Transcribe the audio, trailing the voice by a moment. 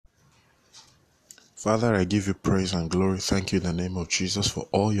Father, I give you praise and glory. Thank you in the name of Jesus for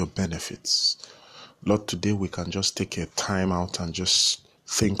all your benefits. Lord, today we can just take a time out and just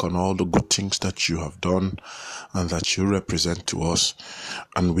think on all the good things that you have done and that you represent to us.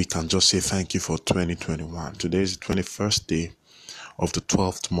 And we can just say thank you for 2021. Today is the 21st day of the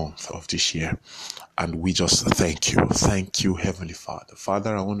 12th month of this year. And we just thank you. Thank you, Heavenly Father.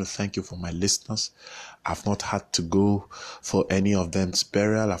 Father, I want to thank you for my listeners. I've not had to go for any of them's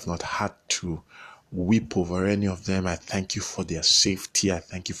burial. I've not had to weep over any of them. I thank you for their safety. I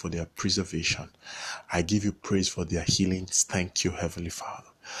thank you for their preservation. I give you praise for their healings. Thank you, Heavenly Father.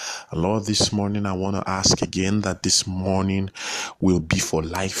 Lord, this morning I want to ask again that this morning will be for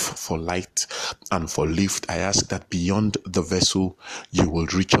life, for light, and for lift. I ask that beyond the vessel, you will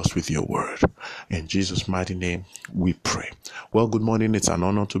reach us with your word. In Jesus' mighty name, we pray. Well, good morning. It's an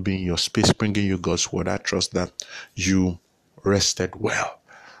honor to be in your space, bringing you God's word. I trust that you rested well.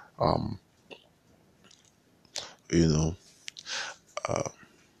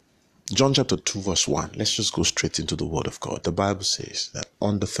 John chapter 2 verse 1. Let's just go straight into the word of God. The Bible says that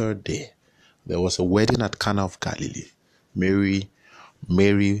on the third day, there was a wedding at Cana of Galilee. Mary,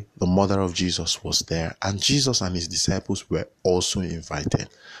 the mother of Jesus, was there, and Jesus and his disciples were also invited.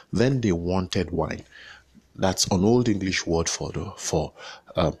 Then they wanted wine. That's an old English word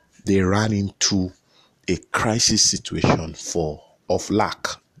they ran into a crisis situation of lack.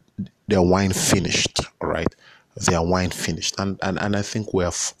 Their wine finished, all right? Their wine finished. And I think we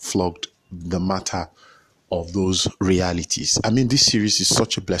have flogged the matter of those realities. I mean, this series is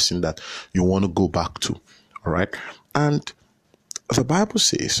such a blessing that you want to go back to, all right? And the Bible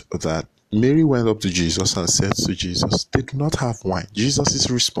says that Mary went up to Jesus and said to Jesus, they do not have wine. Jesus'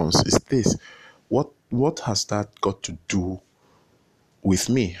 response is this: what has that got to do with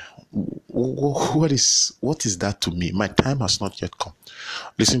me? What is that to me? My time has not yet come.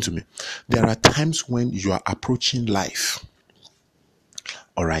 Listen to me. There are times when you are approaching life,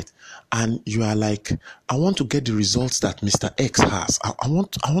 all right, and you are like, I want to get the results that Mr. X has. I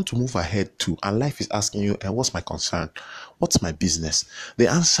want to move ahead too. And life is asking you, and what's my concern? What's my business? The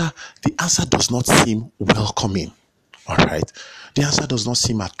answer does not seem welcoming. All right. The answer does not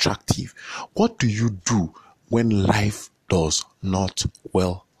seem attractive. What do you do when life does not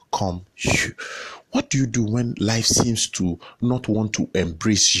welcome you? What do you do when life seems to not want to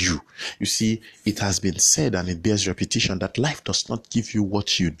embrace you? You see, it has been said, and it bears repetition, that life does not give you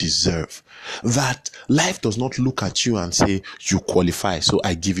what you deserve. That life does not look at you and say, you qualify, so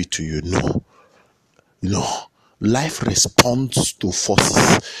I give it to you. No. Life responds to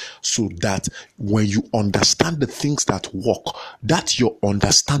forces, so that when you understand the things that work, that your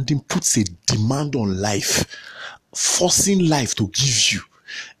understanding puts a demand on life, forcing life to give you.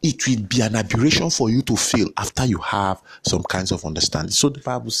 It will be an aberration for you to fail after you have some kinds of understanding. So the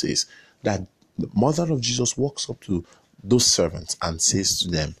Bible says that the mother of Jesus walks up to those servants and says to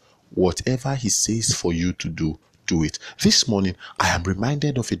them, whatever he says for you to do, do it. This morning, I am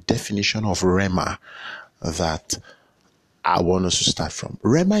reminded of a definition of Rhema that I want us to start from.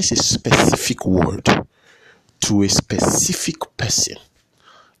 Rhema is a specific word to a specific person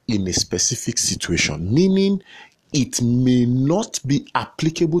in a specific situation, meaning it may not be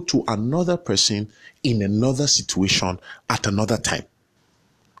applicable to another person in another situation at another time.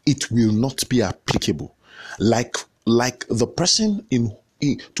 It will not be applicable. Like the person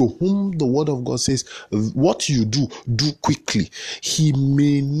to whom the word of God says, what you do quickly.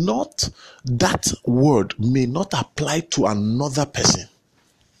 That word may not apply to another person.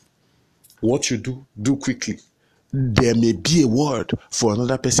 What you do quickly. There may be a word for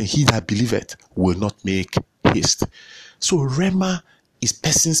another person. He that believeth will not make haste. So Rhema is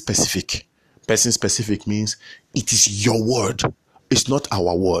person specific. Person specific means it is your word. It's not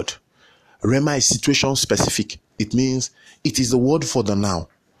our word. Rhema is situation specific. It means it is the word for the now.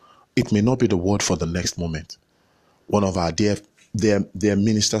 It may not be the word for the next moment. One of our dear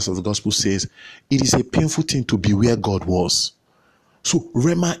ministers of the gospel says, it is a painful thing to be where God was. So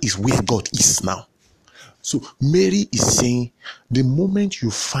Rhema is where God is now. So Mary is saying, the moment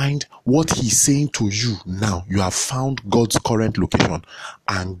you find what he's saying to you now, you have found God's current location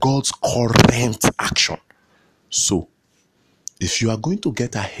and God's current action. So if you are going to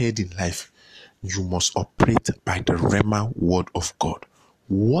get ahead in life, you must operate by the Rhema word of God.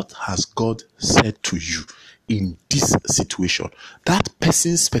 What has God said to you in this situation? That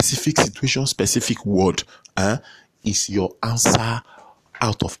person's specific situation, specific word is your answer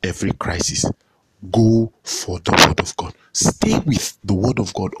out of every crisis. Go for the word of God. Stay with the word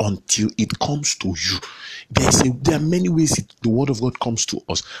of God until it comes to you. There are many ways the word of God comes to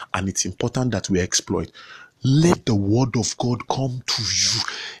us, and it's important that we exploit. let the word of God come to you.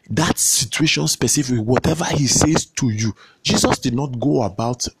 That situation specific, whatever he says to you. Jesus did not go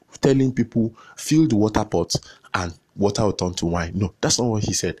about telling people, fill the water pot and water will turn to wine. No, that's not what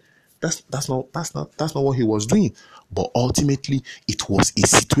he said. That's not what he was doing. But ultimately, it was a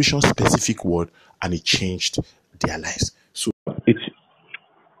situation specific word and it changed their lives. So it's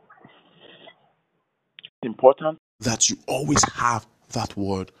important that you always have that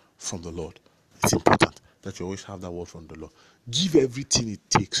word from the Lord. It's important that you always have that word from the Lord. Give everything it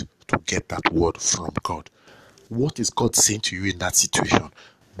takes to get that word from God. What is God saying to you in that situation?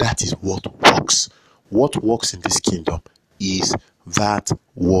 That is what works. What works in this kingdom is that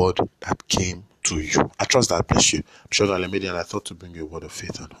word that came to you. I trust that bless you. I'm sure that I made it, and I thought to bring you a word of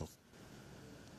faith and hope.